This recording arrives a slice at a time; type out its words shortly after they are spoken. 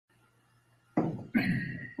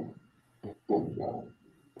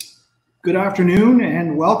Good afternoon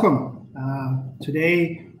and welcome.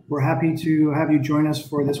 Today, we're happy to have you join us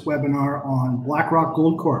for this webinar on Blackrock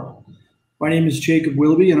Gold Corp. My name is Jacob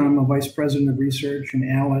Willoughby, and I'm a Vice President of Research and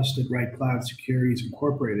Analyst at Red Cloud Securities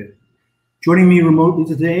Incorporated. Joining me remotely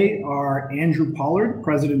today are Andrew Pollard,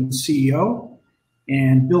 President and CEO,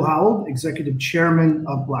 and Bill Howell, Executive Chairman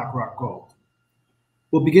of Blackrock Gold.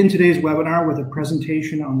 We'll begin today's webinar with a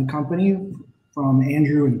presentation on the company from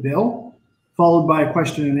Andrew and Bill, followed by a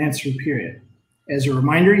question and answer period. As a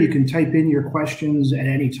reminder, you can type in your questions at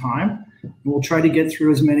any time, and we'll try to get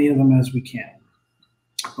through as many of them as we can.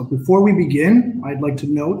 But before we begin, I'd like to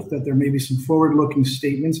note that there may be some forward-looking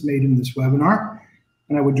statements made in this webinar,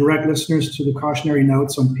 and I would direct listeners to the cautionary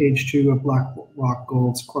notes on page 2 of Blackrock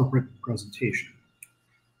Gold's corporate presentation.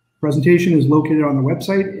 The presentation is located on the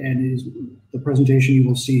website and is the presentation you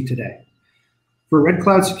will see today. For Red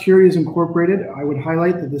Cloud Securities Incorporated, I would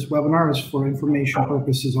highlight that this webinar is for information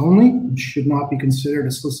purposes only and should not be considered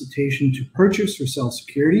a solicitation to purchase or sell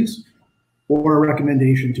securities or a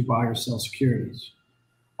recommendation to buy or sell securities.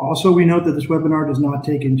 Also, we note that this webinar does not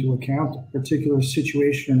take into account the particular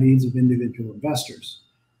situation or needs of individual investors.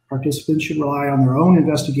 Participants should rely on their own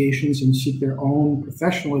investigations and seek their own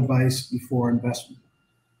professional advice before investment.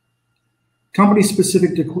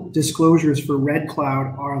 Company-specific disclosures for Red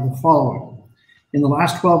Cloud are the following. In the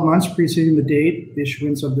last 12 months preceding the date, the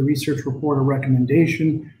issuance of the research report or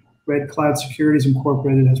recommendation, Red Cloud Securities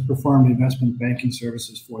Incorporated has performed investment banking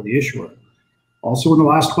services for the issuer. Also in the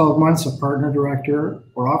last 12 months, a partner, director,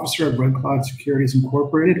 or officer of Red Cloud Securities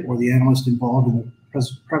Incorporated or the analyst involved in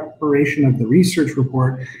the preparation of the research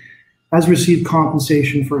report has received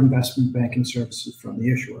compensation for investment banking services from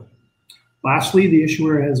the issuer. Lastly, the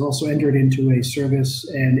issuer has also entered into a service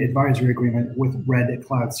and advisory agreement with Red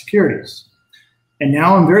Cloud Securities. And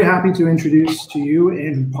now I'm very happy to introduce to you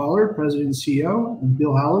Andrew Pollard, President and CEO, and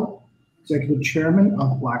Bill Howell, Executive Chairman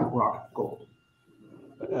of Blackrock Gold.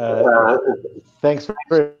 Thanks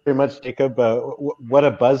very much, Jacob. What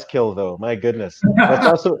a buzzkill, though. My goodness.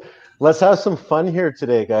 Let's have some fun here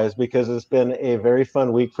today, guys, because it's been a very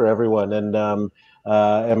fun week for everyone. And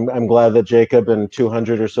I'm glad that Jacob and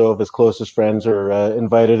 200 or so of his closest friends are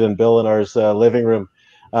invited in Bill and ours living room.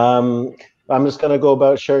 I'm just going to go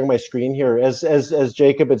about sharing my screen here. As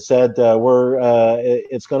Jacob had said,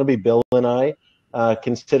 it's going to be Bill and I.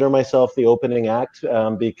 Consider myself the opening act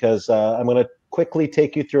because I'm going to quickly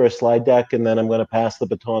take you through a slide deck, and then I'm going to pass the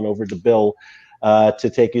baton over to Bill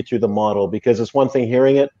to take you through the model, because it's one thing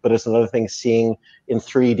hearing it, but it's another thing seeing in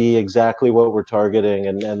 3D exactly what we're targeting,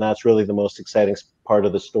 and that's really the most exciting part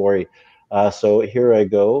of the story. So here I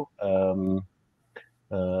go.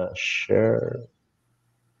 Share.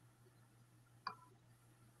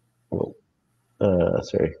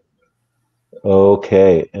 Sorry.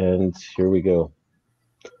 Okay, and here we go.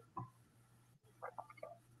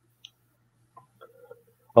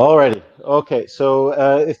 Alrighty. Okay,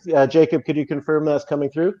 so Jacob, could you confirm that's coming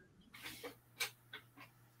through?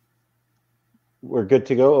 We're good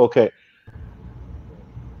to go. Okay.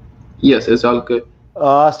 Yes, it's all good.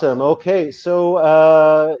 Awesome. Okay,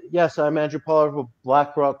 so yes, I'm Andrew Pollard with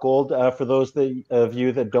Blackrock Gold. For those of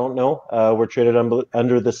you that don't know, we're traded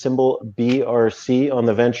under the symbol BRC on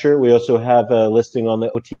the venture. We also have a listing on the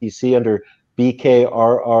OTC under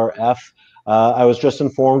BKRRF. I was just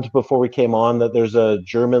informed before we came on that there's a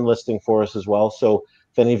German listing for us as well. So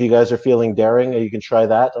if any of you guys are feeling daring, you can try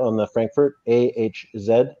that on the Frankfurt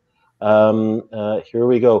AHZ. Here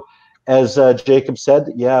we go. As Jacob said,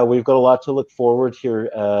 yeah, we've got a lot to look forward to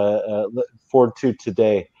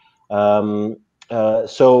today.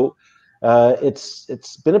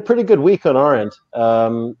 It's been a pretty good week on our end.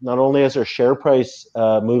 Not only has our share price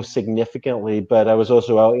moved significantly, but I was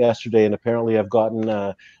also out yesterday, and apparently I've gotten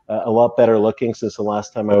a lot better looking since the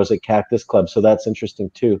last time I was at Cactus Club, so that's interesting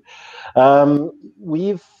too.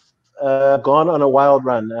 We've gone on a wild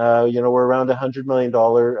run. We're around $100 million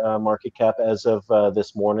market cap as of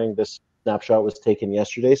this morning. This snapshot was taken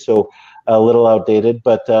yesterday, so a little outdated,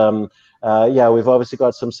 but yeah, we've obviously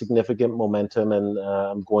got some significant momentum, and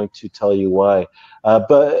I'm going to tell you why.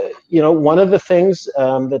 But one of the things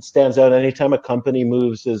that stands out anytime a company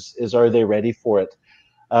moves is are they ready for it?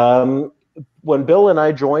 When Bill and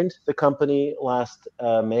I joined the company last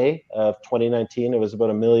May of 2019, it was about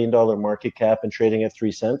 $1 million market cap and trading at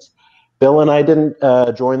 3 cents. Bill and I didn't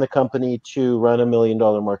join the company to run $1 million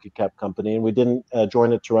market cap company, and we didn't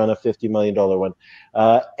join it to run a $50 million one.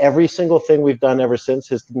 Every single thing we've done ever since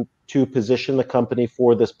has been to position the company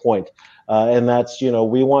for this point. And that's,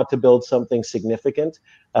 we want to build something significant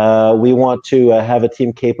We want to have a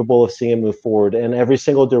team capable of seeing it move forward. And every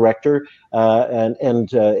single director,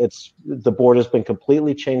 it's the board has been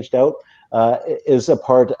completely changed out, is a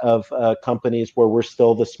part of companies where we're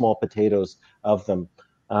still the small potatoes of them.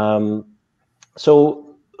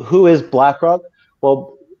 So who is Blackrock?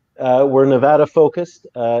 Well, we're Nevada focused.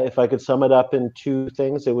 If I could sum it up in two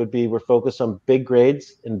things, it would be we're focused on big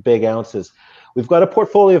grades and big ounces. We've got a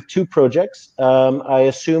portfolio of two projects. I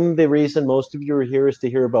assume the reason most of you are here is to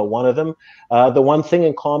hear about one of them. The one thing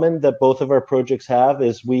in common that both of our projects have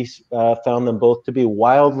is we found them both to be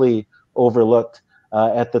wildly overlooked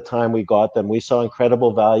at the time we got them. We saw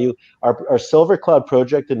incredible value. Our Silver Cloud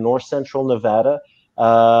project in north central Nevada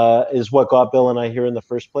is what got Bill and I here in the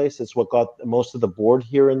first place. It's what got most of the board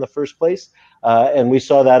here in the first place. And we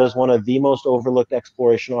saw that as one of the most overlooked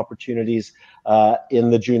exploration opportunities in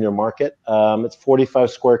the junior market. It's 45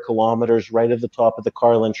 square kilometers right at the top of the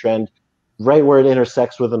Carlin Trend, right where it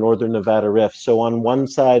intersects with the Northern Nevada Rift. So on one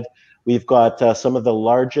side, we've got some of the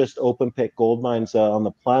largest open pit gold mines on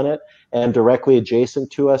the planet, and directly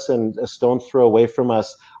adjacent to us and a stone's throw away from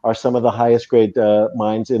us are some of the highest grade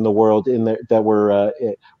mines in the world that were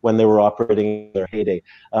when they were operating in their heyday.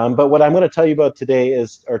 But what I'm going to tell you about today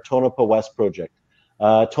is our Tonopah West project.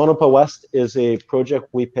 Tonopah West is a project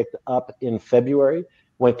we picked up in February,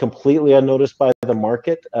 went completely unnoticed by the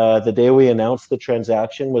market. The day we announced the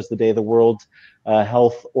transaction was the day the World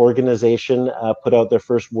Health Organization put out their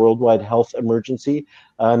first worldwide health emergency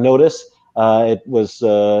notice. It was,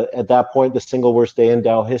 at that point, the single worst day in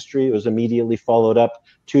Dow history. It was immediately followed up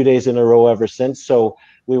 2 days in a row ever since. So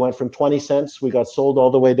we went from 20 cents, we got sold all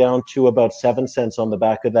the way down to about 7 cents on the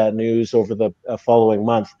back of that news over the following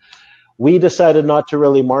month. We decided not to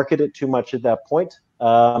really market it too much at that point.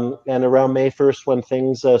 And around May 1st, when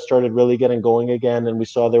things started really getting going again and we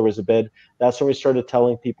saw there was a bid, that's when we started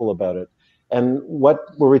telling people about it. And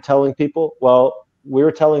what were we telling people? Well, we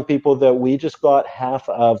were telling people that we just got half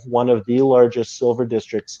of one of the largest silver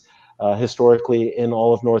districts historically in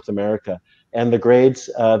all of North America, and the grades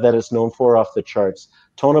that it's known for off the charts.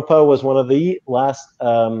 Tonopah was one of the last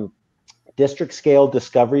district scale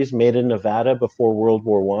discoveries made in Nevada before World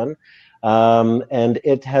War I. And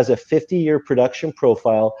it has a 50-year production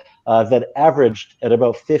profile that averaged at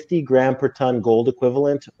about 50 gram per ton gold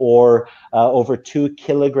equivalent, or over 2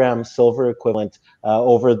 kilograms silver equivalent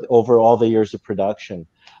over all the years of production.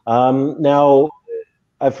 Now,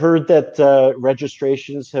 I've heard that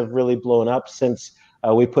registrations have really blown up since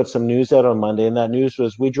we put some news out on Monday, and that news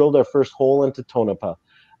was we drilled our first hole into Tonopah.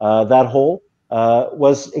 That hole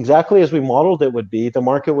was exactly as we modeled it would be. The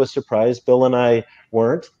market was surprised. Bill and I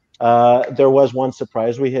weren't. There was one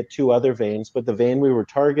surprise. We hit two other veins, but the vein we were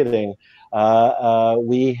targeting,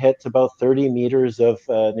 we hit about 30 meters of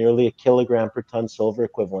nearly a kilogram per ton silver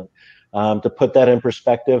equivalent. To put that in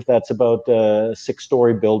perspective, that's about a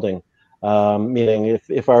 6-story building. Meaning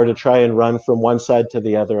if I were to try and run from one side to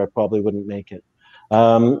the other, I probably wouldn't make it.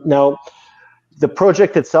 Now, the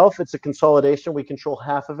project itself, it's a consolidation. We control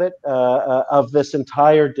half of it, of this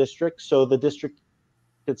entire district. So the district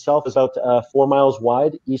itself is about 4 miles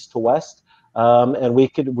wide, east to west, and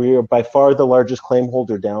we are by far the largest claim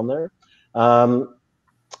holder down there.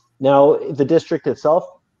 Now, the district itself,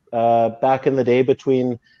 back in the day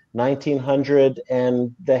between 1900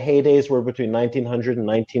 and the heydays were between 1900 and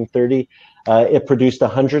 1930, it produced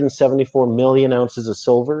 174 million ounces of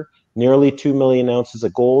silver, nearly 2 million ounces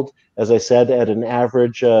of gold, as I said, at an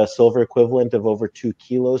average silver equivalent of over 2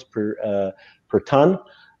 kilos per ton.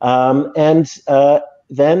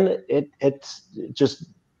 Then it just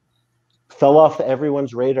fell off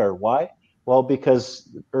everyone's radar. Why? Well, because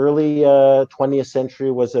early 20th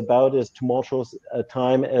century was about as tumultuous a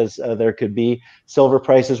time as there could be. Silver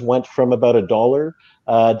prices went from about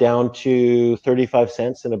 $1 down to 35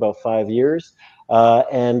 cents in about 5 years.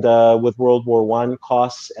 And with World War I,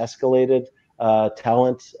 costs escalated.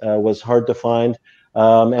 Talent was hard to find.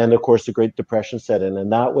 And of course, the Great Depression set in.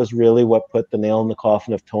 And that was really what put the nail in the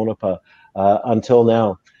coffin of Tonopah until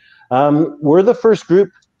now. We're the first group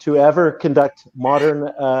to ever conduct modern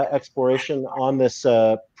exploration on this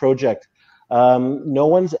project. No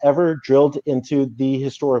one's ever drilled into the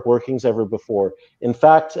historic workings ever before. In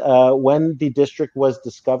fact, when the district was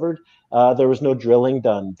discovered, there was no drilling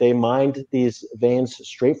done. They mined these veins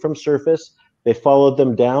straight from surface. They followed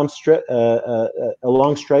them down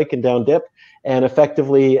along strike and down dip, and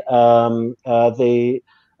effectively they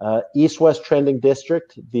east-west trending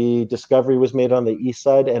district. The discovery was made on the east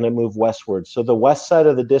side and it moved westward. So the west side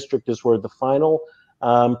of the district is where the final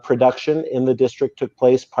production in the district took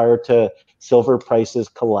place prior to silver prices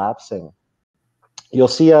collapsing. You'll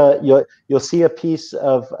see a piece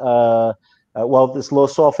of this low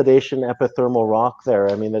sulfidation epithermal rock there.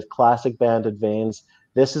 I mean, the classic banded veins.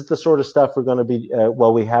 This is the sort of stuff we're going to be,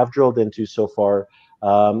 we have drilled into so far,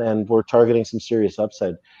 and we're targeting some serious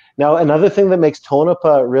upside. Now, another thing that makes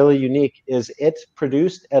Tonopah really unique is it's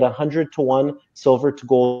produced at 100-to-1 silver to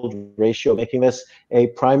gold ratio, making this a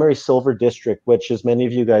primary silver district, which, as many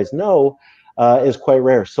of you guys know, is quite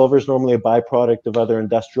rare. Silver is normally a byproduct of other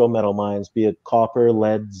industrial metal mines, be it copper,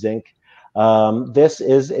 lead, zinc. This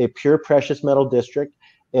is a pure precious metal district.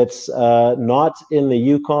 It's not in the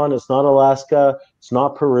Yukon, it's not Alaska, it's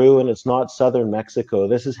not Peru, and it's not southern Mexico.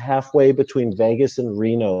 This is halfway between Vegas and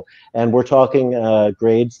Reno, and we're talking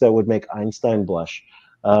grades that would make Einstein blush.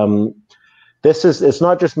 It's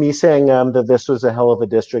not just me saying that this was a hell of a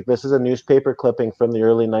district. This is a newspaper clipping from the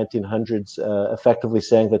early 1900s, effectively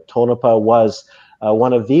saying that Tonopah was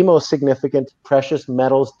one of the most significant precious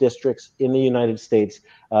metals districts in the United States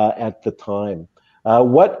at the time.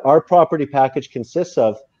 What our property package consists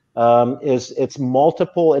of is it's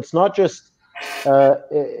multiple. It's not just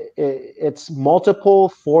it's multiple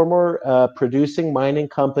former producing mining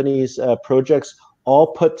companies projects all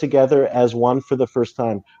put together as one for the first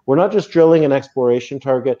time. We're not just drilling an exploration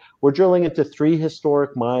target. We're drilling into 3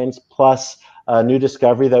 historic mines plus a new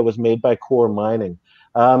discovery that was made by Corp mining.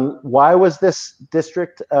 Why was this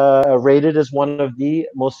district rated as one of the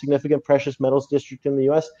most significant precious metals district in the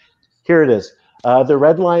U.S.? Here it is. The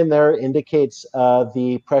red line there indicates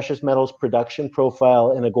the precious metals production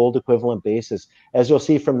profile in a gold equivalent basis. As you'll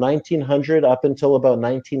see, from 1900 up until about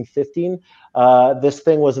 1915, this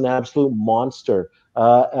thing was an absolute monster.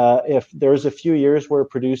 If there was a few years where it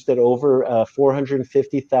produced at over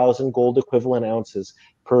 450,000 gold equivalent ounces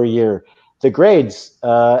per year. The grades,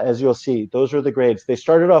 as you'll see, those are the grades. They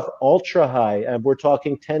started off ultra high, and we're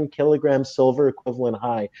talking 10 kilograms silver equivalent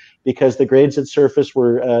high, because the grades at surface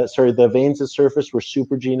were, the veins at surface were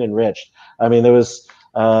supergene enriched. I mean, there was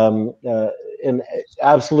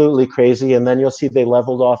absolutely crazy. And then you'll see they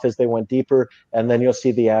leveled off as they went deeper, and then you'll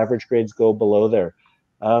see the average grades go below there.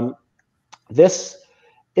 This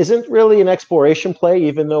isn't really an exploration play,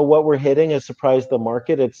 even though what we're hitting has surprised the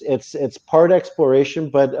market. It's part exploration,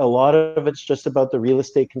 but a lot of it's just about the real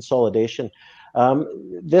estate consolidation.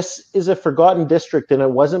 This is a forgotten district, and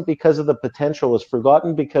it wasn't because of the potential. It was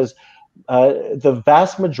forgotten because the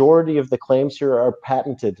vast majority of the claims here are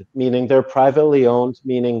patented, meaning they're privately owned,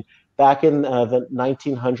 meaning back in the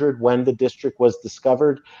 1900, when the district was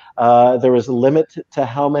discovered, there was a limit to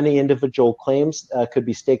how many individual claims could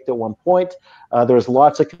be staked at one point. There was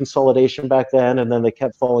lots of consolidation back then, and then they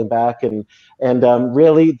kept falling back. And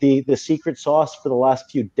really, the secret sauce for the last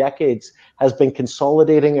few decades has been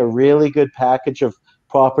consolidating a really good package of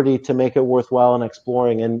property to make it worthwhile in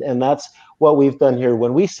exploring. And that's what we've done here.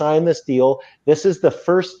 When we signed this deal, this is the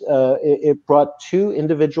first, it brought 2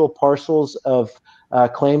 individual parcels of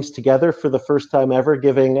claims together for the first time ever,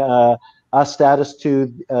 giving us status to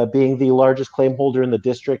being the largest claim holder in the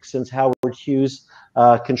district since Howard Hughes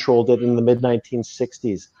controlled it in the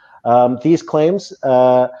mid-1960s. These claims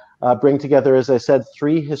bring together, as I said,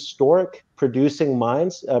 3 historic producing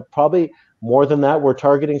mines, probably more than that. We're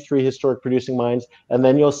targeting 3 historic producing mines, and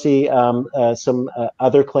then you'll see some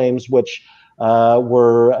other claims which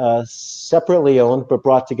were separately owned but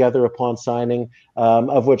brought together upon signing,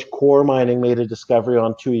 of which Corp Mining made a discovery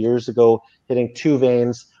on 2 years ago, hitting 2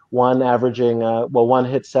 veins, one averaging, one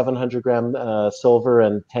hit 700 gram silver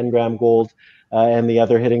and 10 gram gold, and the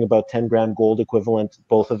other hitting about 10 gram gold equivalent,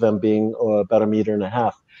 both of them being about 1.5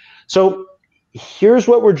 meters. So here's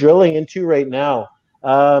what we're drilling into right now.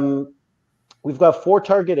 We've got 4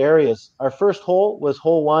 target areas. Our first hole was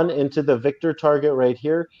hole 1 into the Victor target right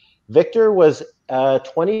here. Victor was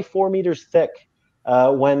 24 meters thick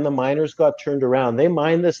when the miners got turned around. They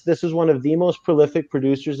mined this. This is one of the most prolific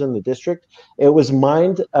producers in the district. It was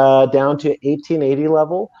mined down to 1880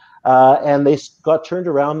 level, and they got turned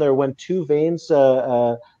around there when 2 veins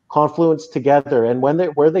confluenced together. And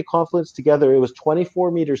where they confluenced together, it was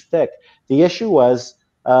 24 meters thick. The issue was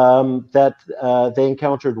that they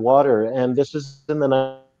encountered water, and this was in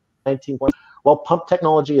the 1920s. Well, pump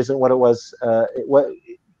technology isn't what it was.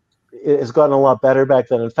 It has gotten a lot better back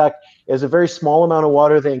then. In fact, it was a very small amount of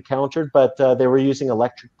water they encountered, but they were using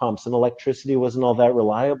electric pumps, and electricity wasn't all that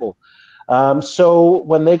reliable. So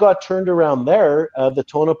when they got turned around there, the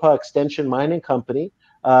Tonopah Extension Mining Company,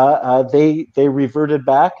 they reverted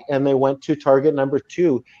back, and they went to target number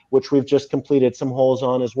 2, which we've just completed some holes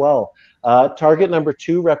on as well. Target number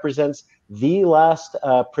 2 represents the last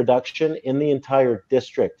production in the entire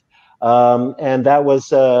district. And that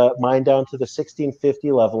was mined down to the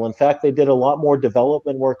 1650 level. In fact, they did a lot more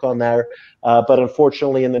development work on there, but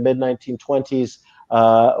unfortunately in the mid-1920s,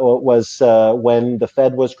 was when the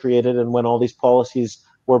Fed was created and when all these policies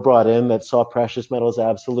were brought in that saw precious metals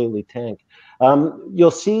absolutely tank.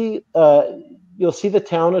 You'll see the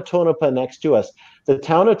town of Tonopah next to us. The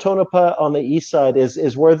town of Tonopah on the east side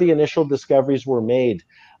is where the initial discoveries were made.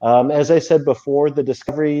 As I said before, the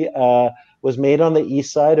discovery was made on the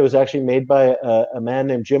east side. It was actually made by a man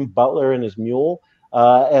named Jim Butler and his mule.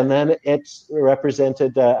 And then it's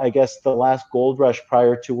represented, I guess, the last gold rush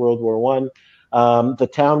prior to World War I. The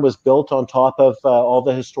town was built on top of all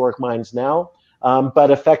the historic mines now.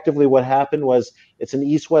 But effectively what happened was it's an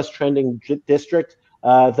east-west trending district.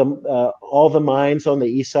 All the mines on the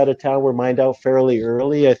east side of town were mined out fairly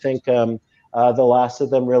early. I think the last of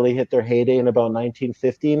them really hit their heyday in about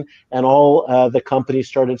 1915, and all the companies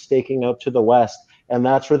started staking out to the west. And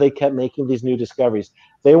that's where they kept making these new discoveries.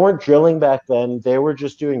 They weren't drilling back then. They were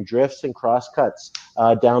just doing drifts and crosscuts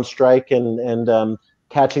down strike and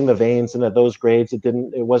catching the veins. And at those grades, it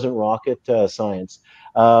wasn't rocket science.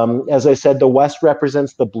 As I said, the west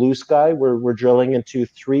represents the blue sky. We're drilling into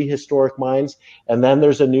 3 historic mines. And then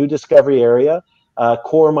there's a new discovery area.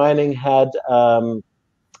 Core Mining had,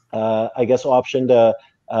 I guess, optioned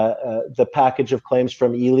the package of claims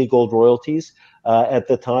from Ely Gold Royalties at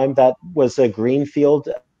the time. That was a greenfield,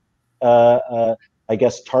 I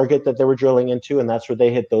guess, target that they were drilling into, and that's where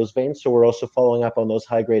they hit those veins. So we're also following up on those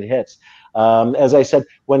high-grade hits. As I said,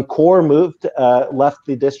 when Core left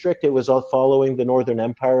the district, it was all following the Northern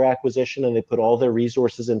Empire acquisition, and they put all their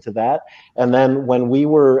resources into that. And then when we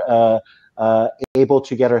were able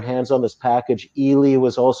to get our hands on this package, Ely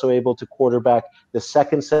was also able to quarterback the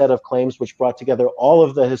second set of claims, which brought together all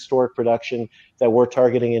of the historic production that we're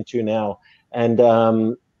targeting into now. And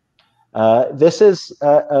this is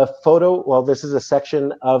a photo. Well, this is a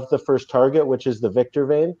section of the first target, which is the Victor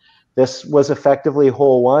vein. This was effectively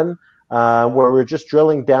hole 1, where we're just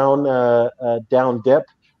drilling down dip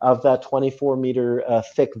of that 24-meter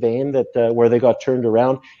thick vein that where they got turned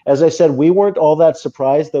around. As I said, we weren't all that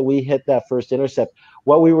surprised that we hit that first intercept.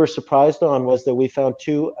 What we were surprised on was that we found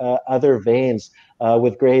 2 other veins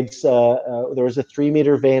with grades. There was a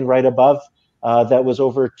 3-meter vein right above that was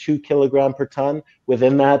over 2 kilogram per ton.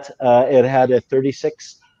 Within that, it had a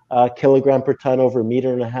 36 kilogram per ton over 1.5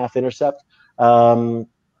 meter intercept.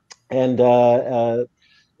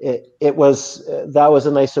 That was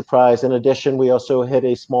a nice surprise. In addition, we also hit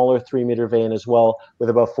a smaller 3-meter vein as well with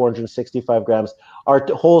about 465 grams. Our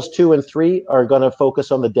holes 2 and 3 are going to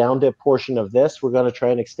focus on the down dip portion of this. We're going to try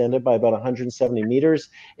and extend it by about 170 meters,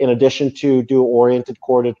 in addition to do oriented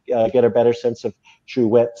core to get a better sense of true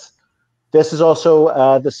widths. This is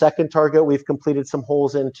also the second target we've completed some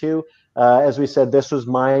holes into. As we said, this was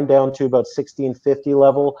mined down to about 1650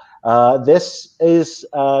 level. This is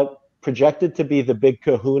projected to be the big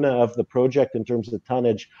kahuna of the project in terms of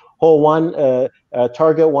tonnage. Hole 1,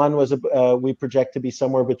 target 1 was we project to be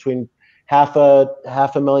somewhere between half a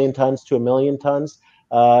million tons to 1 million tons.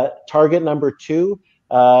 Target number 2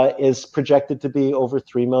 is projected to be over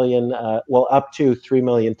 3 million, well, up to 3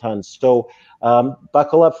 million tons. So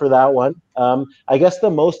buckle up for that one. I guess the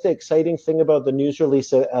most exciting thing about the news release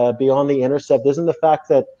beyond the intercept isn't the fact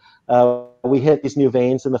that we hit these new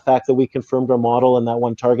veins and the fact that we confirmed our model in that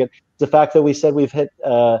one target. The fact that we said we've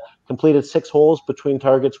completed 6 holes between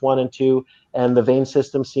targets 1 and 2, and the vein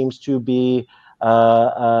system seems to be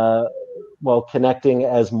well, connecting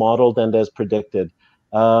as modeled and as predicted.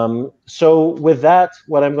 So with that,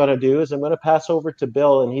 what I'm going to do is I'm going to pass over to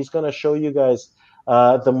Bill, and he's going to show you guys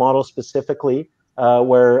the model specifically,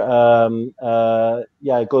 where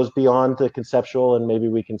yeah, it goes beyond the conceptual, and maybe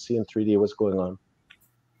we can see in 3D what's going on.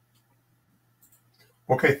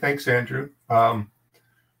 Okay, thanks, Andrew.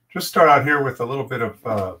 Just start out here with a little bit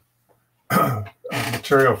of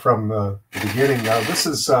material from the beginning. This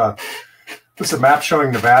is a map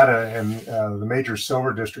showing Nevada and the major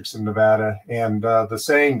silver districts in Nevada. And the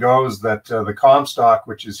saying goes that the Comstock,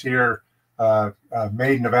 which is here,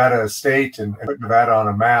 made Nevada a state and put Nevada on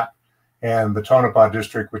a map. And the Tonopah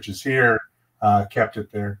district, which is here, kept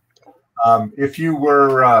it there. If you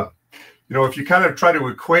were, you know, if you kind of try to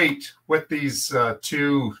equate what these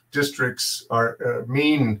 2 districts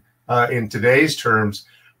mean in today's terms,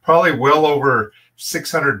 probably well over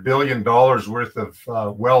 $600 billion worth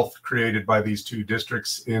of wealth created by these 2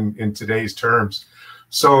 districts in today's terms.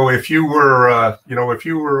 So if you were, you know, if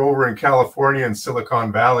you were over in California in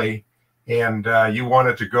Silicon Valley and you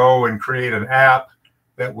wanted to go and create an app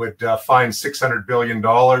that would find $600 billion,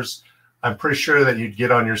 I'm pretty sure that you'd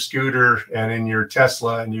get on your scooter and in your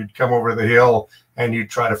Tesla and you'd come over the hill and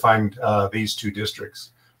you'd try to find these 2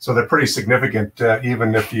 districts. So they're pretty significant,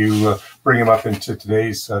 even if you bring them up into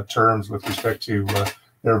today's terms with respect to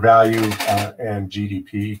their value and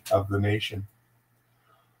GDP of the nation.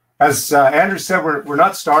 As Andrew said, we're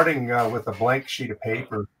not starting with a blank sheet of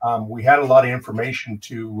paper. We had a lot of information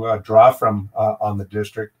to draw from on the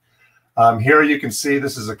district. Here you can see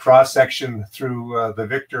this is a cross section through the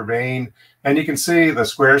Victor vein, and you can see the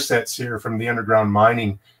square sets here from the underground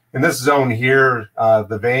mining. In this zone here,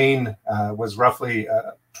 the vein was roughly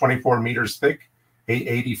 24 meters thick,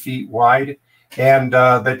 80 feet wide, and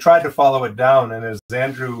they tried to follow it down. And as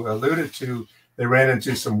Andrew alluded to, they ran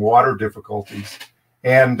into some water difficulties.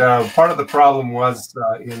 And part of the problem was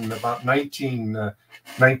in about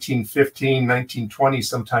 1915, 1920,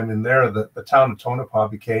 sometime in there, the town of Tonopah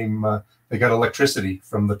became, they got electricity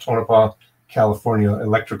from the Tonopah, California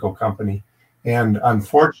Electrical Company. And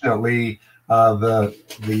unfortunately,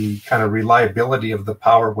 the kind of reliability of the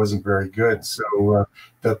power wasn't very good. So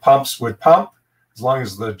the pumps would pump as long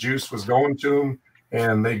as the juice was going to them,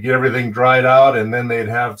 and they'd get everything dried out, and then they'd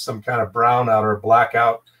have some kind of brownout or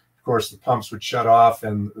blackout. Of course, the pumps would shut off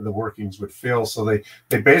and the workings would fail. So they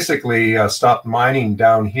basically stopped mining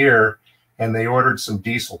down here, and they ordered some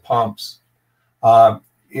diesel pumps.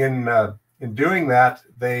 In doing that,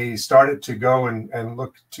 they started to go and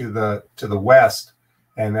look to the west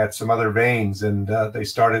and at some other veins, and they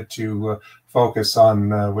started to focus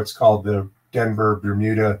on what's called the Denver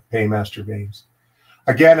Bermuda Paymaster veins.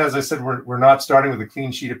 Again, as I said, we're not starting with a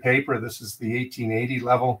clean sheet of paper. This is the 1880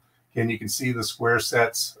 level. And you can see the square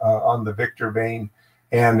sets on the Victor vein,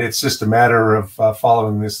 and it's just a matter of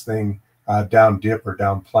following this thing down dip or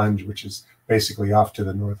down plunge, which is basically off to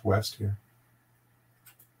the northwest here.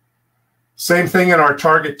 Same thing in our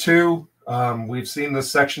target 2. We've seen this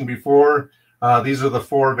section before. These are the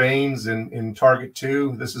 4 veins in target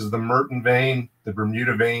 2. This is the Merton vein, the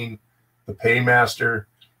Bermuda vein, the Paymaster,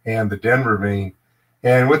 and the Denver vein.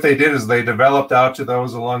 And what they did is they developed out to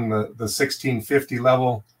those along the 1650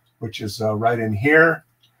 level, which is right in here.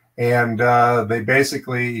 And they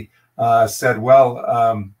basically said,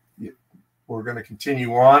 well, we're going to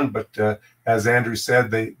continue on. But as Andrew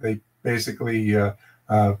said, they basically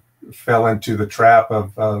fell into the trap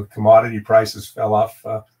of commodity prices fell off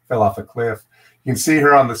a cliff. You can see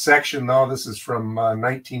here on the section, though, this is from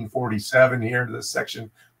 1947 here. This section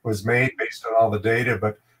was made based on all the data,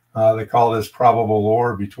 but they call this probable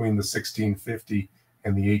ore between the 1650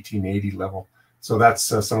 and the 1880 level. So that's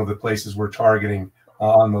some of the places we're targeting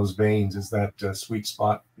on those veins, is that sweet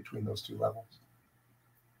spot between those 2 levels.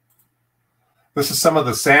 This is some of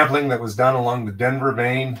the sampling that was done along the Denver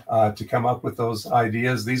vein to come up with those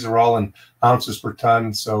ideas. These are all in ounces per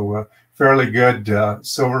ton, so fairly good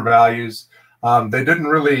silver values. They didn't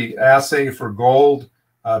really assay for gold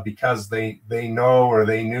because they know, or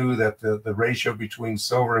they knew, that the ratio between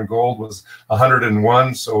silver and gold was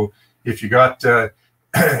 101. So if you got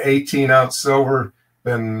 18-ounce silver,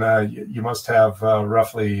 then you must have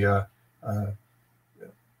roughly that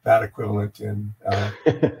equivalent in.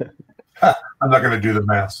 I'm not going to do the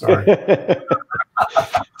math. Sorry.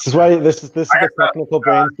 This is why this is the technical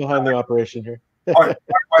brains behind the operation here.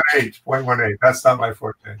 0.18. That's not my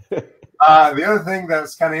forte. The other thing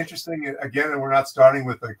that's kind of interesting, again, and we're not starting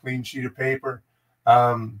with a clean sheet of paper.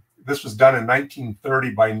 This was done in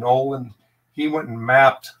 1930 by Nolan. He went and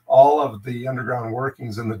mapped all of the underground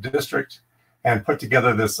workings in the district and put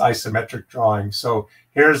together this isometric drawing. So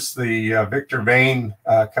here's the Victor vein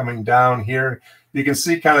coming down here. You can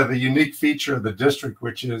see kind of the unique feature of the district,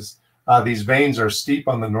 which is these veins are steep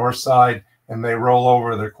on the north side, and they roll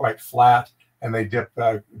over. They're quite flat, and they dip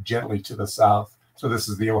gently to the south. So this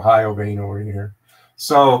is the Ohio vein over here.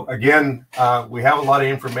 So again, we have a lot of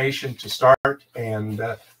information to start and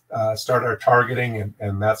start our targeting,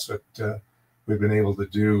 and that's what we've been able to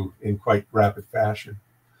do in quite rapid fashion.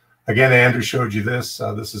 Again, Andrew showed you this.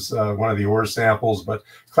 This is one of the ore samples, but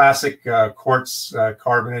classic quartz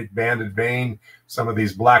carbonate banded vein. Some of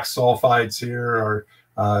these black sulfides here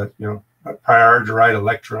are, pyrargyrite,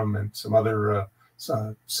 electrum, and some other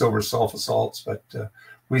silver sulfur salts. But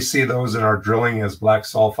we see those in our drilling as black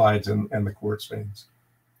sulfides and the quartz veins.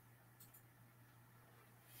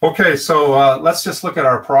 Okay, so let's just look at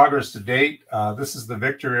our progress to date. This is the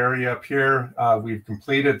Victor area up here. We've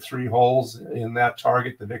completed 3 holes in that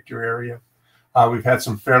target, the Victor area. We've had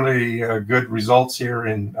some fairly good results here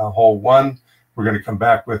in hole 1. We're going to come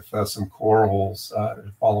back with some core holes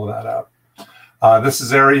to follow that up. This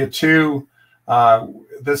is area 2.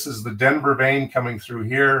 This is the Denver vein coming through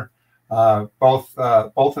here. Both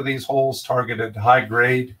of these holes targeted high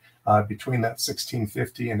grade between that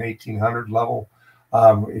 1650 and 1800 level.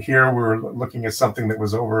 Here we're looking at something that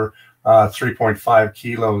was over 3.5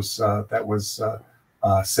 kilos that was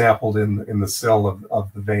sampled in the sill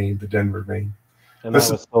of the vein, the Denver vein. And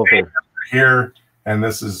this was silver here, and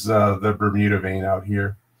this is the Bermuda vein out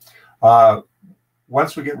here.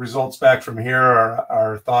 Once we get results back from here,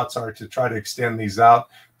 our thoughts are to try to extend these out.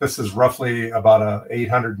 This is roughly about a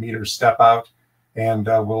 800-meter step out, and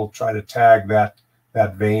we'll try to tag that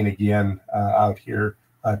vein again out here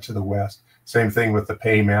to the west. Same thing with the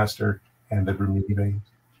Paymaster and the Bermuda vein.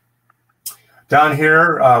 Down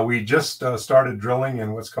here, we just started drilling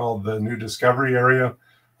in what's called the new discovery area.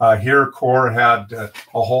 Here, Corp had a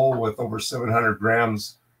hole with over 700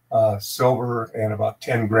 grams silver and about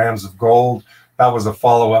 10 grams of gold. That was a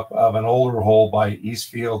follow-up of an older hole by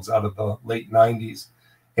Eastfields out of the late 90s.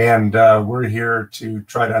 And we're here to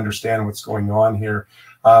try to understand what's going on here.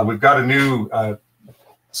 We've got a new,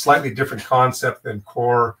 slightly different concept than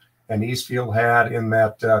Corp and Eastfield had, in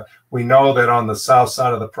that we know that on the south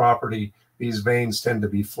side of the property, these veins tend to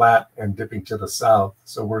be flat and dipping to the south.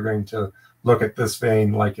 So we're going to look at this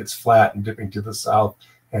vein like it's flat and dipping to the south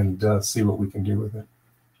and see what we can do with it.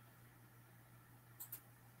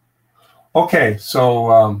 Okay,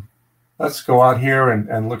 so let's go out here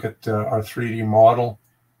and look at our 3D model.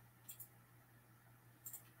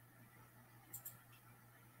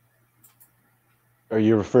 Are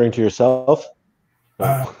you referring to yourself?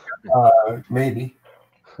 Maybe.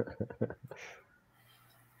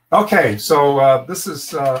 Okay, so this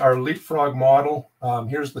is our leapfrog model.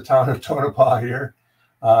 Here's the town of Tonopah here.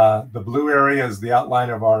 The blue area is the outline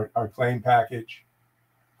of our claim package.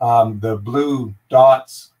 The blue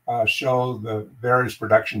dots show the various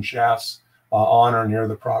production shafts on or near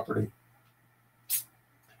the property.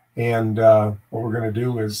 And what we're going to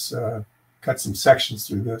do is cut some sections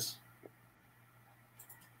through this.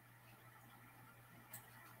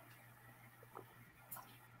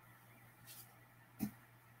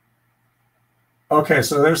 Okay,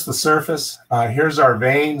 so there's the surface. Here's our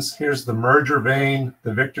veins. Here's the merger vein,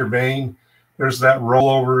 the Victor vein. There's that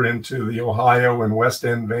rollover into the Ohio and West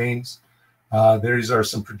End veins. These are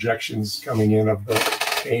some projections coming in of the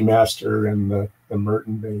Paymaster and the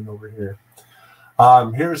Merton vein over here.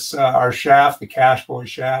 Here's our shaft, the Cash Boy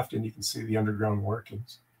shaft, and you can see the underground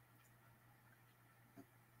workings.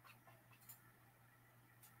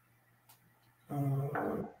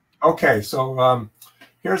 Okay, so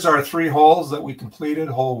here's our 3 holes that we completed,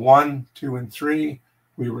 hole 1, 2, and 3.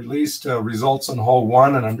 We released results on hole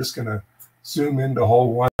 1, and I'm just going to zoom into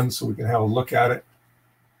hole 1 so we can have a look at it.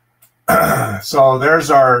 So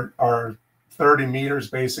there's our 30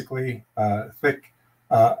 meters, basically, thick,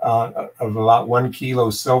 of about 1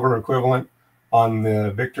 kilo silver equivalent on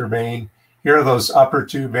the Victor vein. Here are those upper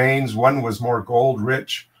 2 veins. One was more gold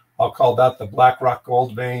rich. I'll call that the Blackrock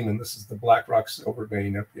gold vein, and this is the Blackrock silver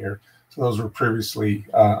vein up here. So those were previously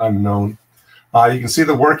unknown. You can see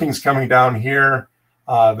the workings coming down here.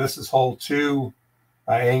 This is hole 2,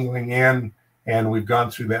 angling in, and we've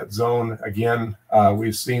gone through that zone again.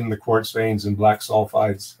 We've seen the quartz veins and black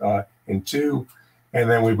sulfides in 2, and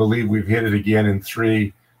then we believe we've hit it again in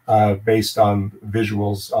 3 based on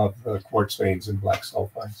visuals of the quartz veins and black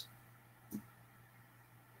sulfides.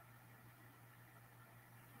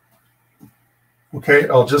 Okay,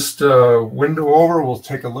 I'll just window over. We'll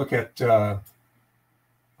take a look at our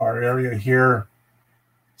area here.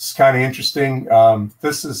 It's kind of interesting.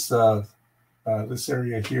 This is this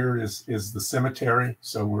area here is the cemetery.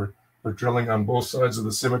 So we're drilling on both sides of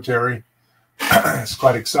the cemetery. It's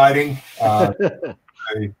quite exciting. The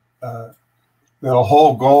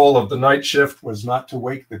whole goal of the night shift was not to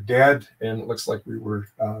wake the dead, and it looks like we were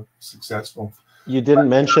successful. You didn't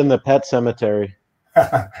mention the pet cemetery.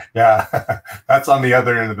 Yeah, that's on the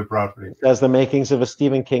other end of the property. That's the makings of a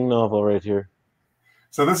Stephen King novel right here.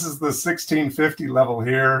 So this is the 1650 level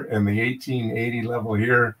here and the 1880 level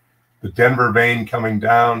here. The Denver vein coming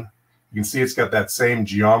down. You can see it's got that same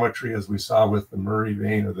geometry as we saw with the Murray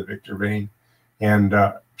vein or the Victor vein, and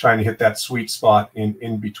trying to hit that sweet spot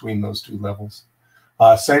in between those 2 levels.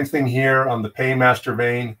 Same thing here on the Paymaster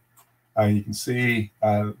vein. You can see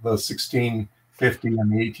the 1650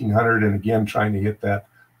 and the 1800, and again trying to hit that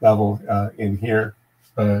level in here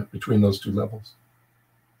between those 2 levels.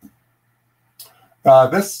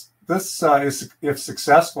 This is, if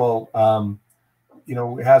successful, you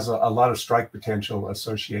know, it has a lot of strike potential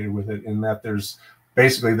associated with it, in that there's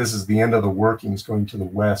basically, this is the end of the workings going to the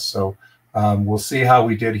west. So we'll see how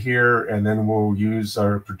we did here, and then we'll use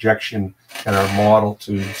our projection and our model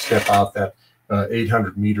to step out that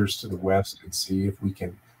 800 meters to the west and see if we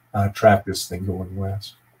can track this thing going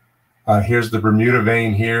west. Here's the Bermuda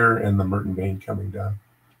vein here and the Merton vein coming down.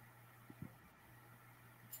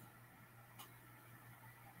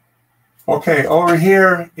 Okay, over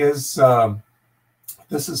here is,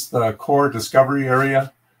 this is the core discovery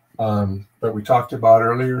area. that we talked about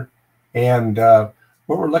earlier. And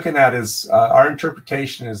what we're looking at is our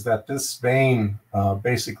interpretation is that this vein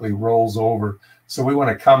basically rolls over. So we want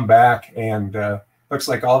to come back, and looks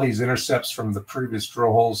like all these intercepts from the previous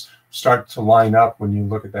drill holes start to line up when you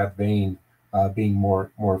look at that vein being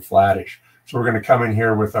more flattish. So we're going to come in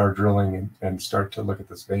here with our drilling and start to look at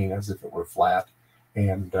this vein as if it were flat,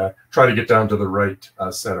 and try to get down to the right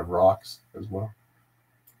set of rocks as well.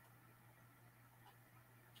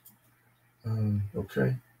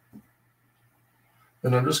 Okay.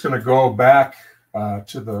 And I'm just going to go back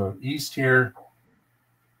to the east here,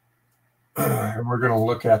 and we're going to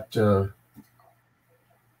look at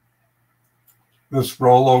this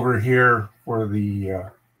rollover here for the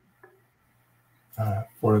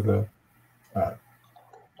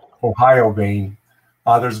Ohio vein.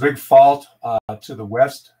 There's a big fault to the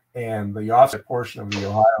west, and the offset portion of the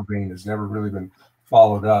Ohio vein has never really been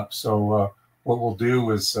followed up. So what we'll do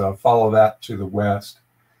is follow that to the west.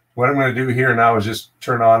 What I'm going to do here now is just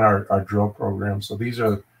turn on our drill program. So these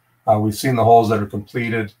are, we've seen the holes that are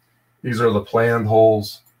completed. These are the planned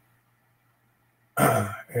holes.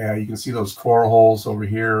 You can see those core holes over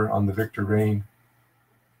here on the Victor vein.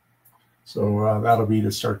 So that'll be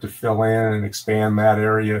to start to fill in and expand that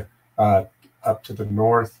area up to the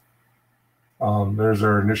north. There's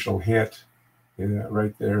our initial hit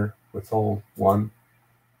right there with hole 1.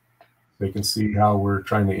 So you can see how we're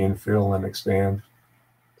trying to infill and expand.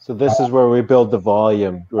 So this is where we build the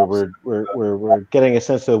volume, where we're getting a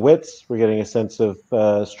sense of the widths, we're getting a sense of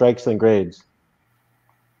strikes and grades.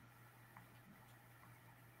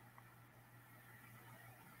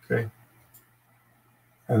 Okay.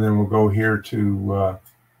 And then we'll go here to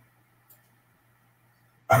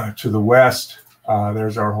the west.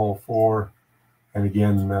 There's our hole 4. And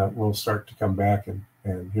again, we'll start to come back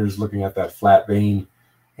and here's looking at that flat vein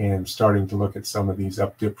and starting to look at some of these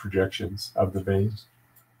up dip projections of the veins.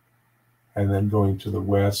 And then going to the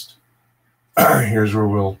west, here's where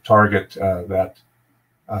we'll target that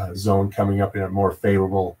zone coming up in a more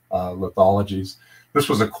favorable lithologies. This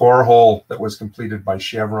was a core hole that was completed by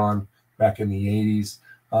Chevron back in the 80s.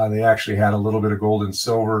 They actually had a little bit of gold and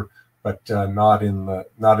silver, but not in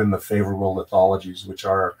the favorable lithologies, which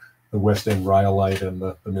are the West End rhyolite and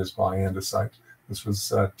the Mizpah andesite. This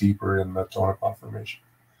was deeper in the Tonopah Formation.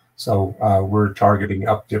 So we're targeting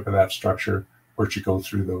up dip of that structure where it should go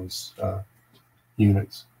through those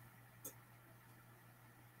units.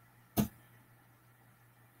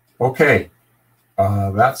 Okay,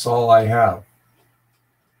 that's all I have.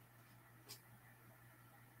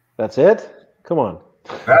 That's it? Come on.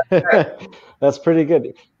 That's pretty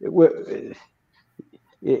good.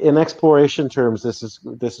 In exploration terms, this is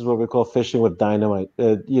what we call fishing with dynamite.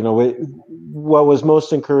 What was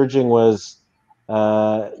most encouraging was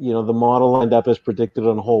the model lined up as predicted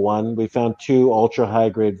on hole 1. We found 2 ultra high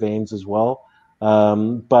grade veins as well,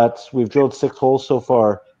 but we've drilled 6 holes so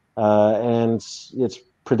far, and it's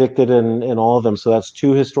predicted in all of them. So that's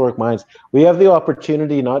 2 historic mines. We have the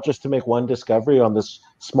opportunity not just to make 1 discovery on this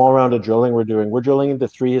small round of drilling we're doing. We're drilling into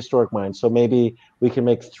 3 historic mines. So maybe we can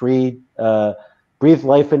make 3, breathe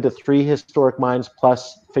life into 3 historic mines,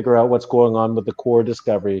 plus figure out what's going on with the core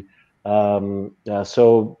discovery.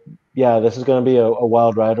 So yeah, this is going to be a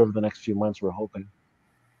wild ride over the next few months, we're hoping.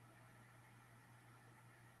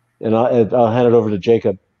 And I'll hand it over to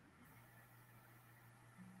Jacob.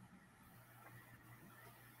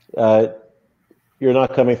 You're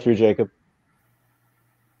not coming through, Jacob.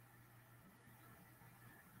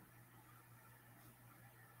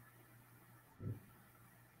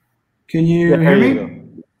 Can you hear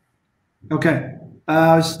me? Okay.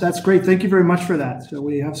 That's great. Thank you very much for that. So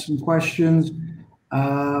we have some questions.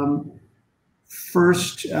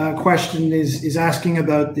 First question is asking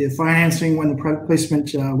about the financing, when the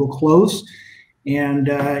placement will close, and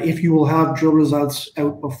if you will have drill results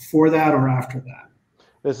out before that or after that.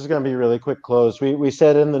 This is going to be a really quick close. We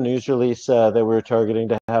said in the news release that we were targeting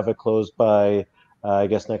to have it closed by, I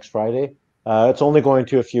guess, next Friday. It's only going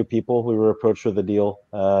to a few people. We were approached with a deal.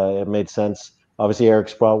 It made sense. Obviously, Eric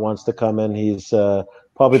Sprott wants to come in. He's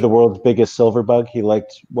probably the world's biggest silver bug. He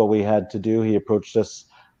liked what we had to do. He approached us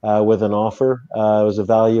with an offer. It was a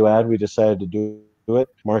value add. We decided to do it.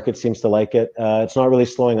 Market seems to like it. It's not really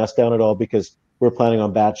slowing us down at all because we're planning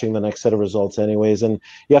on batching the next set of results anyways. And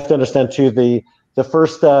you have to understand too, the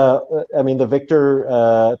first, the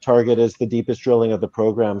Victor target is the deepest drilling of the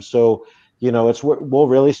program. So, we'll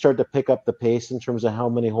really start to pick up the pace in terms of how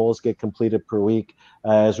many holes get completed per week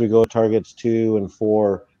as we go targets 3 and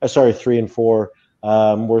 4.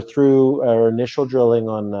 We're through our initial drilling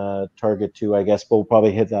on target 2, I guess, but we'll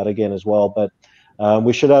probably hit that again as well. But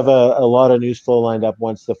We should have a lot of news flow lined up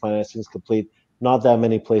once the financing is complete. Not that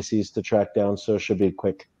many places to track down, so it should be a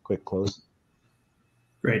quick close.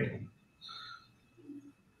 Great.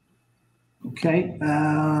 Okay.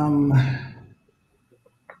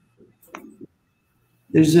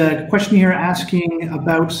 There's a question here asking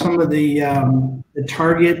about some of the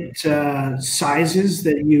target sizes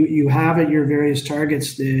that you have at your various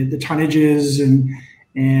targets, the tonnages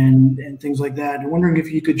and things like that. I'm wondering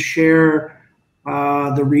if you could share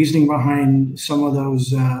the reasoning behind some of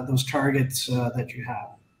those targets that you have.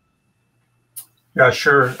 Yeah,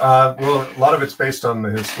 sure. Well, a lot of it's based on the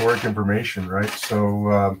historic information, right?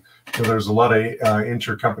 So, there's a lot of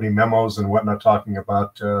intercompany memos and whatnot talking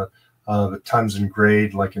about the tons and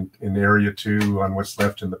grade, like in Area 2 on what's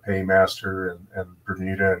left in the Paymaster and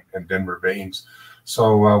Bermuda and Denver veins.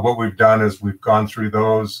 So what we've done is we've gone through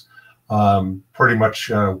those, pretty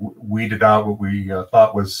much weeded out what we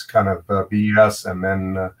thought was kind of BS, and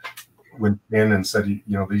then went in and said,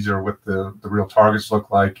 these are what the real targets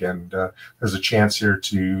look like, and there's a chance here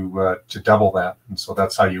to double that. And so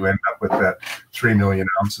that's how you end up with that 3 million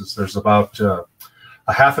ounces. There's about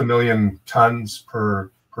 500,000 tons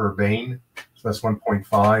per vein, so that's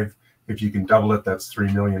 1.5. If you can double it, that's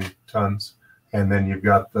 3 million tons. And then you've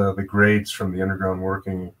got the grades from the underground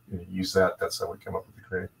working. Use that. That's how we come up with the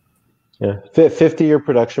grade. Yeah, 50-year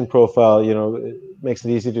production profile, it makes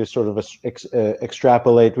it easy to sort of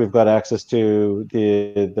extrapolate. We've got access to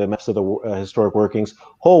the maps of the historic workings.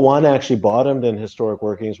 Hole 1 actually bottomed in historic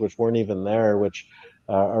workings, which weren't even there, which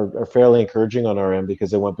are fairly encouraging on our end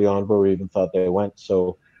because they went beyond where we even thought they went.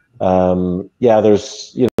 So, yeah,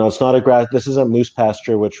 there's, it's not this isn't moose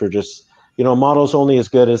pasture, which we're just, models only as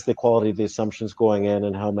good as the quality of the assumptions going in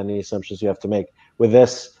and how many assumptions you have to make. With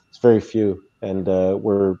this, it's very few. And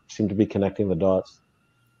we seem to be connecting the dots.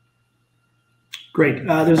 Great.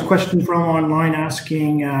 There's a question from online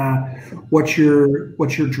asking what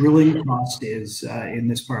your drilling cost is in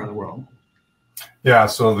this part of the world. Yeah,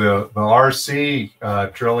 so the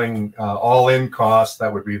RC drilling all-in cost,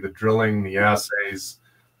 that would be the drilling, the assays,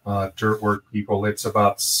 dirt work people. It's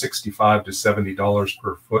about $65 to $70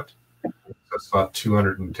 per foot. That's about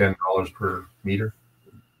 $210 per meter.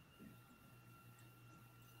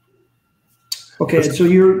 Okay, so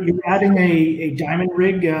you're adding a diamond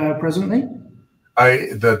rig presently?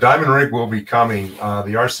 The diamond rig will be coming.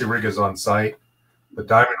 The RC rig is on site. The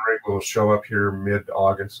diamond rig will show up here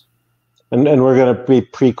mid-August. And we're going to be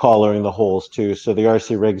pre-collaring the holes too. So the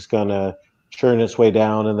RC rig's going to churn its way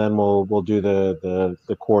down, and then we'll do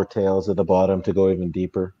the core tails at the bottom to go even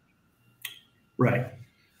deeper. Right.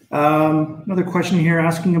 Another question here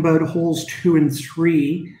asking about holes 2 and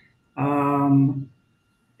 3.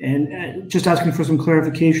 And just asking for some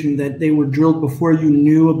clarification that they were drilled before you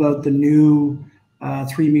knew about the new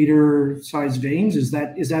 3-meter size veins. Is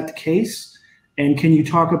that the case? And can you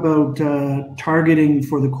talk about targeting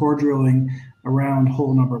for the core drilling around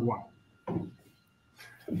hole number 1?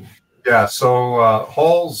 Yeah, so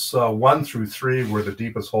holes 1 through 3 were the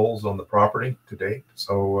deepest holes on the property to date.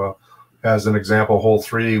 So as an example, hole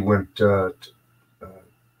 3 went,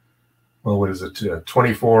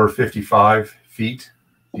 2455 feet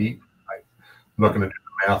deep. I'm not going to do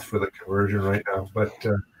the math for the conversion right now, but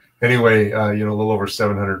anyway, a little over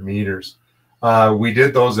 700 meters. We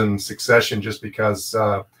did those in succession just because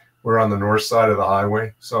we're on the north side of the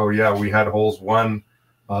highway. So yeah, we had holes 1,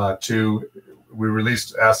 2. We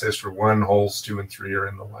released assays for 1, holes 2 and 3 are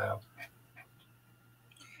in the lab.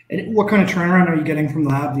 And what kind of turnaround are you getting from the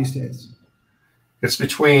lab these days? It's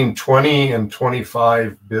between 20 and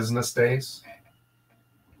 25 business days.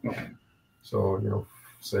 Okay. So,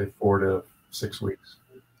 say 4 to 6 weeks.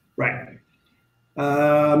 Right.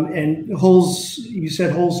 And you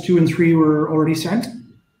said holes 2 and 3 were already sent?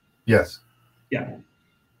 Yes. Yeah.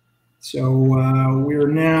 So we're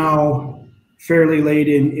now fairly late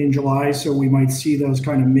in July, so we might see those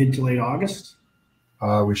kind of mid to late August?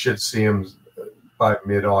 We should see them by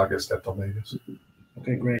mid-August at the latest.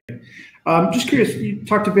 Okay, great. Just curious, you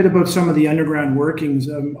talked a bit about some of the underground workings.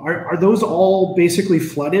 Are those all basically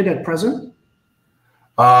flooded at present?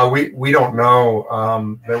 We don't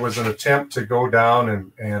know. There was an attempt to go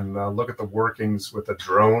down and look at the workings with a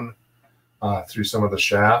drone through some of the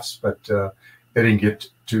shafts, but they didn't get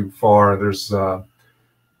too far. There's,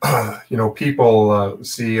 people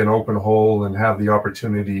see an open hole and have the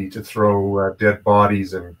opportunity to throw dead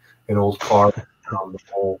bodies and old cars down the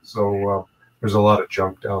hole. So there's a lot of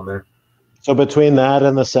junk down there. So between that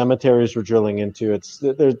and the cemeteries we're drilling into,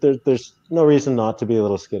 there's no reason not to be a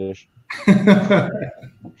little skittish.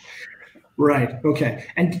 Right. Okay.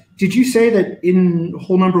 And did you say that in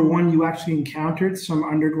hole number one, you actually encountered some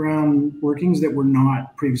underground workings that were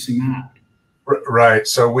not previously mapped? Right.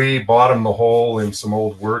 So we bottomed the hole in some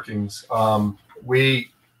old workings. We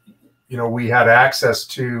had access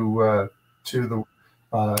to the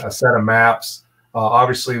a set of maps.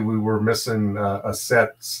 Obviously, we were missing a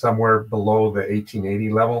set somewhere below the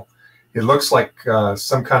 1880 level. It looks like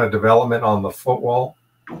some kind of development on the footwall,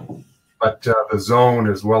 but the zone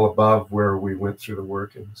is well above where we went through the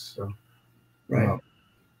workings. So, Right.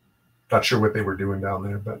 Not sure what they were doing down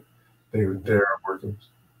there, but they're workings,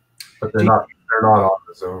 but they're not on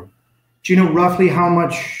the zone. Do you know roughly how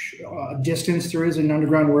much distance there is in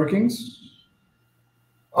underground workings?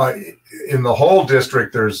 In the whole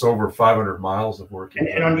district, there's over 500 miles of workings.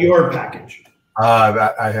 And on your package?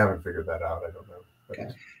 That I haven't figured that out. I don't know. Okay.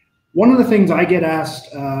 One of the things I get asked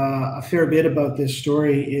a fair bit about this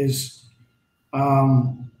story is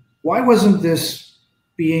why wasn't this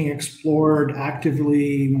being explored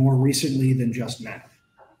actively more recently than just now?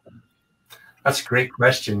 That's a great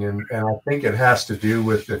question, and I think it has to do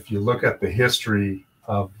with, if you look at the history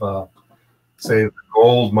of, say, the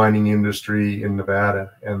gold mining industry in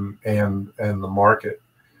Nevada and the market.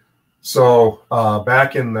 So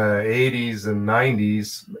back in the 80s and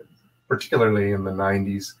 90s, particularly in the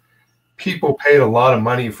 90s, people paid a lot of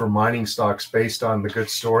money for mining stocks based on the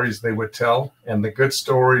good stories they would tell, and the good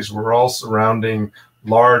stories were all surrounding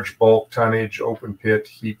large bulk tonnage, open pit,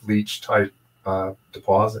 heap leach type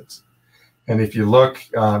deposits. And if you look,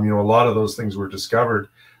 a lot of those things were discovered.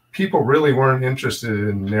 People really weren't interested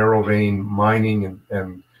in narrow vein mining,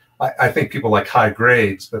 and I think people like high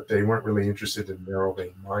grades, but they weren't really interested in narrow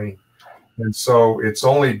vein mining. And so it's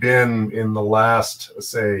only been in the last,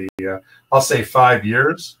 I'll say 5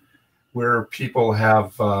 years, where people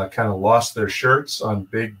have kind of lost their shirts on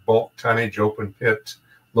big bulk tonnage, open pit,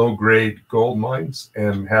 low grade gold mines,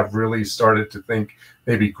 and have really started to think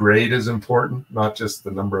maybe grade is important, not just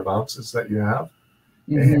the number of ounces that you have.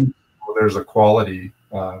 Mm-hmm. And there's a quality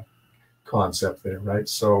concept there, right?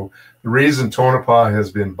 So the reason Tonopah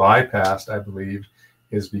has been bypassed, I believe,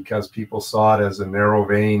 is because people saw it as a narrow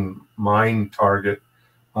vein mine target.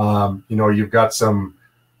 You've got some,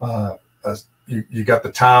 you got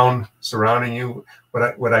the town surrounding you.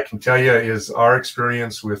 What I can tell you is our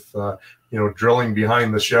experience with, drilling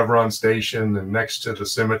behind the Chevron station and next to the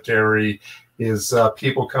cemetery is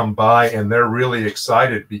people come by and they're really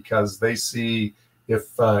excited because they see if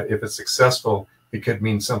it's successful, it could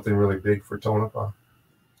mean something really big for Tonopah.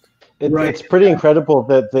 Right. It's pretty incredible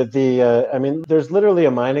that there's literally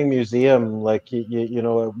a mining museum, like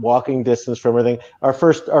a walking distance from everything. Our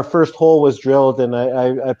first hole was drilled, and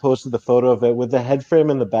I posted the photo of it with the head frame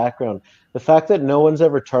in the background. The fact that no one's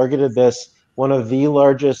ever targeted this, one of the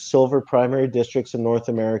largest silver primary districts in North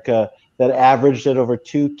America, that averaged at over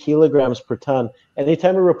 2 kilograms per ton.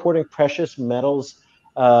 Anytime we're reporting precious metals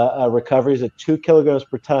recoveries at 2 kilograms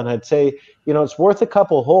per ton, I'd say it's worth a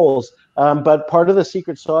couple holes. But part of the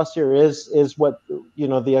secret sauce here is what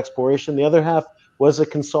the exploration. The other half was a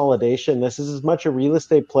consolidation. This is as much a real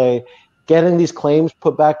estate play, getting these claims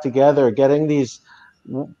put back together, getting these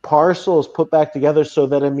parcels put back together so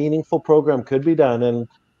that a meaningful program could be done.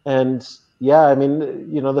 And yeah,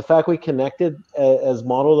 the fact we connected as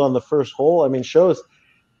modeled on the first hole, shows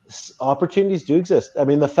opportunities do exist.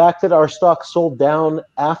 The fact that our stock sold down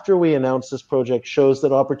after we announced this project shows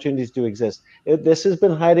that opportunities do exist. This has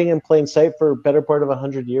been hiding in plain sight for a better part of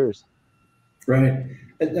 100 years. Right.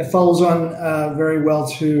 That follows on very well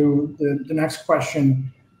to the next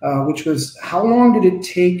question, which was, how long did it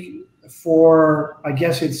take for, I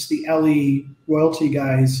guess it's the LE royalty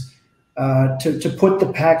guys, to put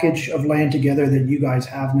the package of land together that you guys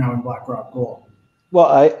have now in Blackrock Gold? Well,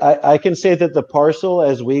 I can say that the parcel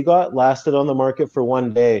as we got lasted on the market for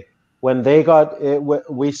 1 day. When they got it,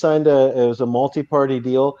 we signed it was a multi-party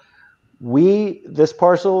deal. This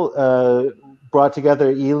parcel brought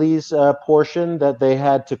together Ely's portion that they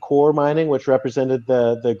had to Core Mining, which represented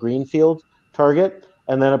the greenfield target,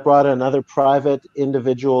 and then it brought another private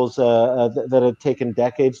individuals that had taken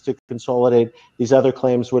decades to consolidate these other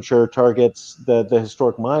claims, which are targets the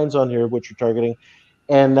historic mines on here, which are targeting.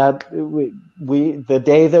 And that the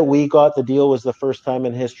day that we got the deal was the first time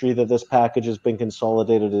in history that this package has been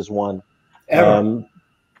consolidated as one.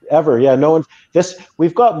 Ever, yeah. No one.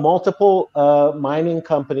 We've got multiple mining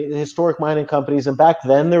companies, historic mining companies, and back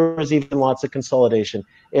then there was even lots of consolidation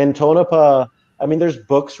in Tonopah. There's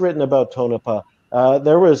books written about Tonopah.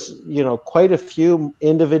 There was, quite a few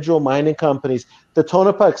individual mining companies. The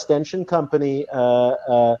Tonopah Extension Company,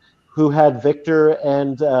 who had Victor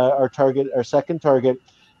and our second target,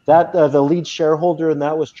 That the lead shareholder in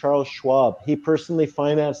that was Charles Schwab. He personally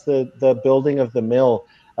financed the building of the mill.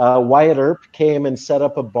 Wyatt Earp came and set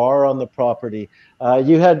up a bar on the property.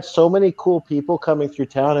 You had so many cool people coming through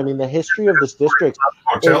town. I mean, the history of this district.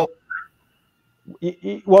 Hotel.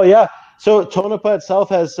 Well, yeah. So Tonopah itself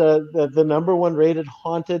has the #1 rated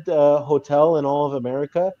haunted hotel in all of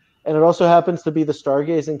America, and it also happens to be the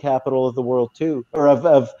stargazing capital of the world too, or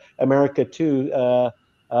of America too.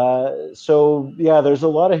 So yeah, there's a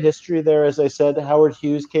lot of history there. As I said, Howard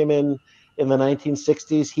Hughes came in the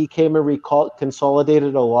 1960s. He came and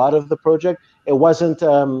consolidated a lot of the project. It wasn't.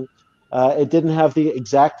 It didn't have the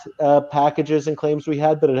exact packages and claims we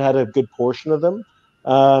had, but it had a good portion of them.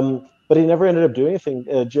 But he never ended up doing anything.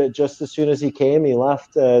 Just as soon as he came, he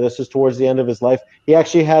left. This was towards the end of his life. He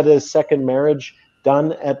actually had his second marriage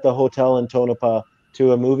done at the hotel in Tonopah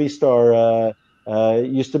to a movie star.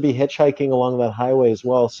 Used to be hitchhiking along that highway as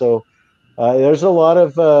well. So there's a lot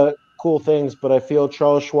of cool things, but I feel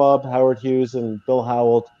Charles Schwab, Howard Hughes, and Bill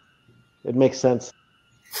Howell, it makes sense.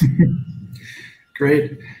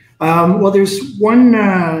 Great. Well, there's one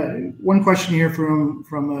question here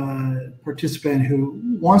from a participant who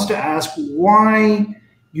wants to ask why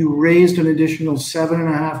you raised an additional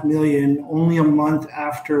 $7.5 million only a month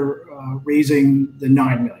after raising the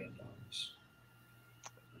 $9 million.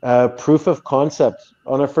 Proof of concept.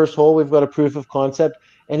 On our first hole, we've got a proof of concept.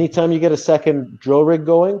 Anytime you get a second drill rig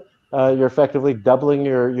going, you're effectively doubling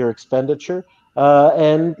your expenditure.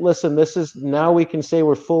 And listen, this is now we can say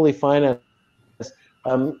we're fully financed.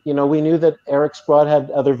 We knew that Eric Sprott had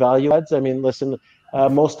other value adds. I mean, listen,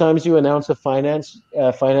 most times you announce a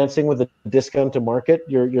financing with a discount to market,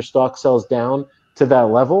 your stock sells down to that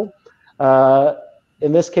level.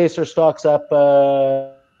 In this case, our stock's up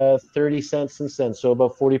 30 cents and cents, so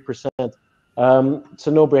about 40%. It's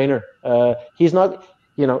a no-brainer. He's not,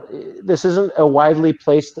 this isn't a widely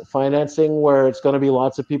placed financing where it's going to be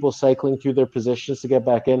lots of people cycling through their positions to get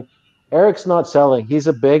back in. Eric's not selling. He's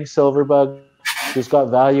a big silver bug. He's got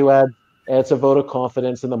value add. It's a vote of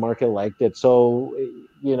confidence, and the market liked it. So,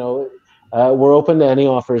 we're open to any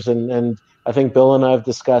offers, and I think Bill and I have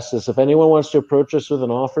discussed this. If anyone wants to approach us with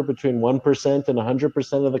an offer between 1% and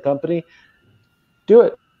 100% of the company, do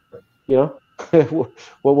it.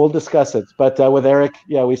 We'll discuss it. But with Eric,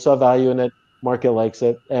 yeah, we saw value in it. Market likes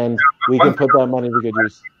it, and we can put that money to good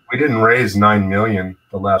use. We didn't raise $9 million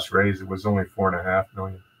the last raise. It was only $4.5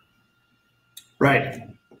 million. Right.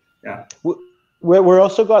 Yeah. We're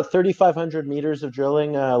also got 3,500 meters of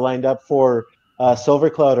drilling lined up for Silver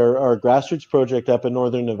Cloud, our grassroots project up in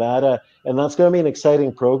northern Nevada, and that's going to be an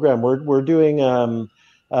exciting program. We're doing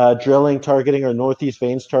drilling targeting our Northeast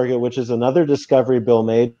Veins target, which is another discovery Bill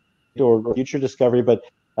made, or future discovery, but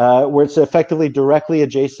where it's effectively directly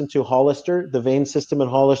adjacent to Hollister. The vein system in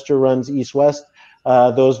Hollister runs east-west.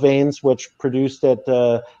 Those veins, which produced at,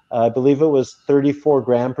 I believe it was 34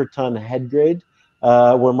 gram per ton head grade,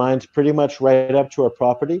 were mined pretty much right up to our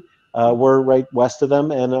property. We're right west of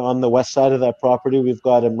them, and on the west side of that property, we've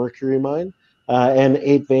got a mercury mine and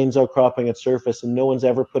 8 veins outcropping at surface, and no one's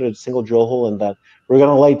ever put a single drill hole in that. We're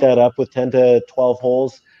going to light that up with 10 to 12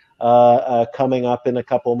 holes coming up in a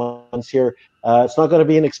couple months here. It's not going to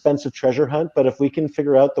be an expensive treasure hunt, but if we can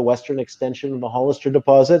figure out the western extension of the Hollister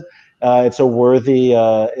deposit, it's a worthy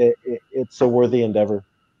endeavor.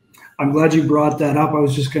 I'm glad you brought that up. I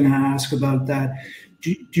was just going to ask about that.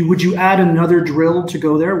 Would you add another drill to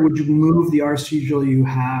go there? Would you move the RC drill you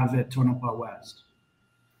have at Tonopah West?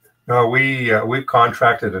 No, we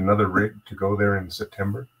contracted another rig to go there in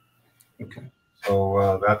September. Okay.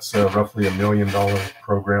 So that's roughly $1 million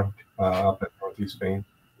program up at Northeast Vein.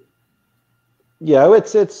 Yeah,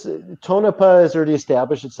 it's Tonopah has already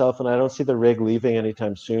established itself, and I don't see the rig leaving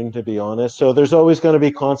anytime soon, to be honest. So there's always going to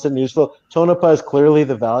be constant news flow. Tonopah is clearly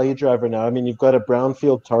the value driver now. I mean, you've got a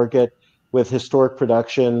brownfield target with historic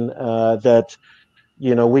production that,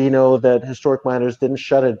 we know that historic miners didn't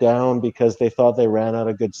shut it down because they thought they ran out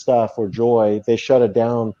of good stuff or joy. They shut it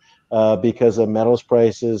down because of metals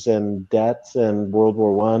prices and debts and World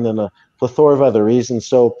War I and a plethora of other reasons.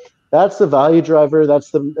 So that's the value driver.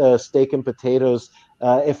 That's the steak and potatoes.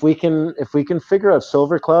 If we can figure out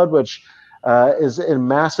Silver Cloud, which is a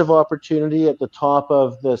massive opportunity at the top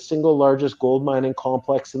of the single largest gold mining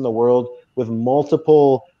complex in the world, with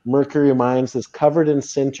multiple mercury mines, that's covered in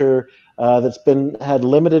sinter, that's had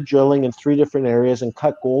limited drilling in 3 different areas and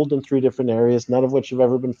cut gold in 3 different areas, none of which have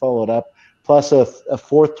ever been followed up, plus a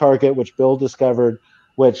 4th target which Bill discovered,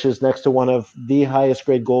 which is next to one of the highest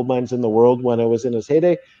grade gold mines in the world when it was in its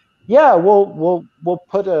heyday. Yeah, we'll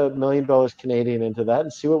put $1 million Canadian into that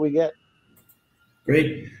and see what we get.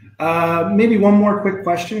 Great. Maybe one more quick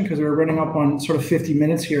question because we're running up on sort of 50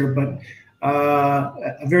 minutes here, but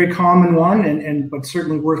a very common one, but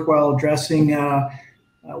certainly worthwhile addressing.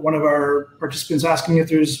 One of our participants asking if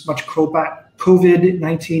there's much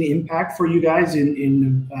COVID-19 impact for you guys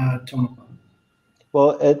in Tonopah.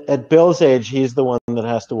 Well, at Bill's age, he's the one that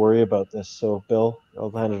has to worry about this. So, Bill, I'll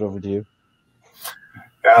hand it over to you.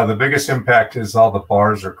 Yeah, the biggest impact is all the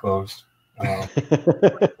bars are closed.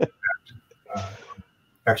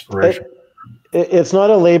 Expiration. It's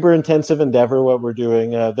not a labor-intensive endeavor what we're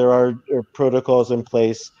doing. There are protocols in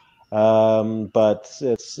place, but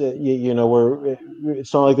it's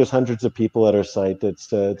it's not like there's hundreds of people at our site.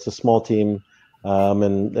 It's a small team,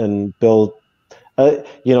 and Bill.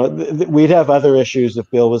 We'd have other issues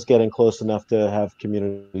if Bill was getting close enough to have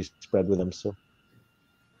community spread with him. So,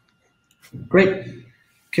 great.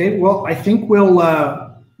 Okay, well, I think we'll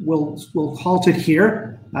halt it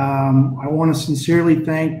here. I want to sincerely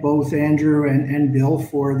thank both Andrew and Bill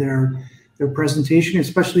for their presentation,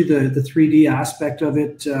 especially the 3D aspect of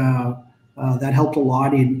it. That helped a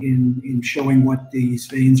lot in showing what these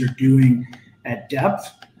veins are doing at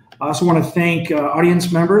depth. I also want to thank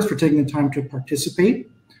audience members for taking the time to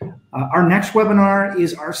participate. Our next webinar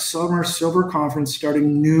is our Summer Silver Conference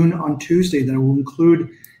starting noon on Tuesday. That will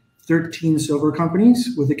include 13 silver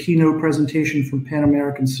companies with a keynote presentation from Pan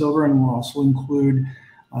American Silver, and will also include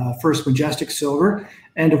First Majestic Silver.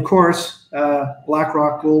 And of course,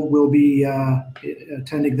 Blackrock Gold will be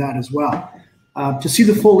attending that as well. To see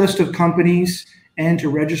the full list of companies and to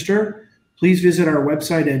register, please visit our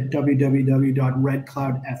website at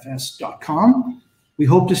www.redcloudfs.com. We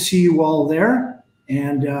hope to see you all there.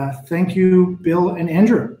 And thank you, Bill and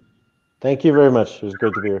Andrew. Thank you very much. It was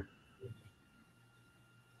great to be here.